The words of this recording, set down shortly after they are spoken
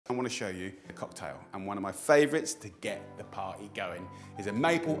I want to show you a cocktail, and one of my favourites to get the party going is a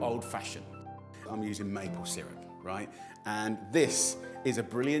maple old fashioned. I'm using maple syrup, right? And this is a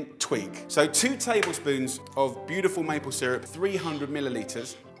brilliant tweak. So 2 tablespoons of beautiful maple syrup, 300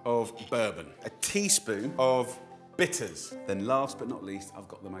 millilitres of bourbon, a teaspoon of bitters. Then last but not least, I've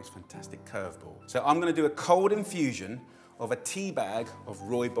got the most fantastic curveball. So I'm going to do a cold infusion of a tea bag of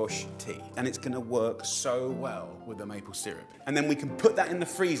rooibos tea. And it's going to work so well with the maple syrup. And then we can put that in the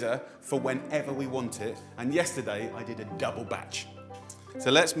freezer for whenever we want it. And yesterday I did a double batch. So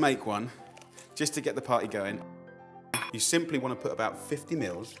let's make one just to get the party going. You simply want to put about 50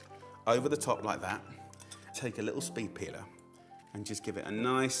 mils over the top like that. Take a little speed peeler and just give it a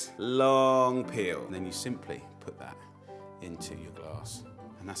nice long peel. And then you simply put that into your glass.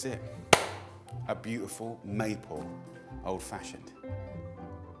 And that's it. A beautiful maple old fashioned.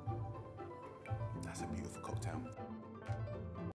 That's a beautiful cocktail.